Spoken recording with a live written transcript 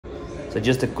So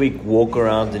just a quick walk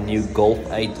around the new Golf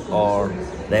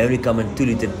 8R. They only come in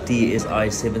 2-liter TSI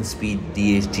 7-speed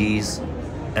DSGs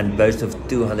and boast of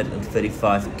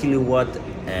 235 kilowatt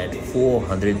and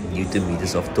 400 Newton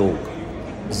meters of torque.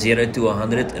 0 to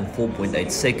 100 in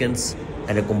 4.8 seconds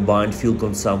and a combined fuel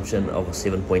consumption of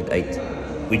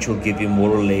 7.8, which will give you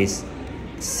more or less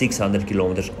 600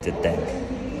 kilometers to tank.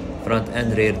 Front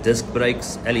and rear disc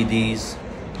brakes, LEDs,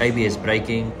 ABS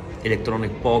braking,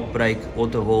 electronic park brake,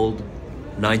 auto hold,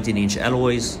 19-inch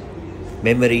alloys,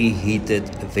 memory heated,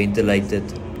 ventilated,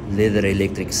 leather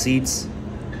electric seats,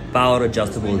 power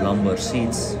adjustable lumbar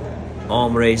seats,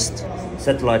 armrest,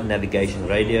 satellite navigation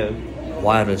radio,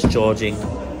 wireless charging,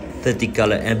 30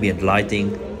 color ambient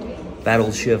lighting,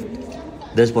 paddle shift.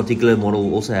 This particular model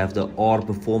will also have the R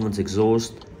performance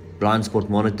exhaust, blind spot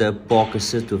monitor, park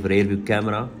assist with rear view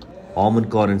camera, Harman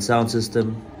Kardon sound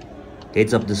system,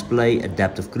 heads up display,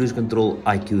 adaptive cruise control,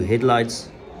 IQ headlights,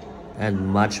 and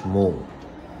much more.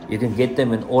 You can get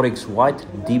them in Oryx white,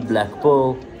 deep black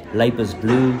pearl, lapis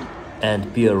blue,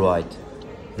 and pure white.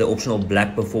 The optional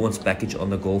black performance package on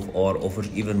the Golf R offers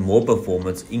even more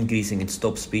performance, increasing its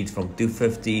top speed from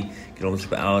 250 km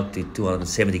per hour to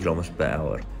 270 km per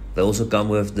hour. They also come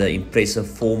with the impressive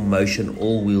 4Motion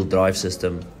all-wheel drive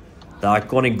system. The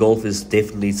iconic Golf is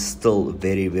definitely still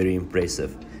very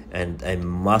impressive and a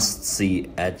must-see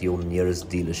at your nearest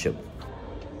dealership.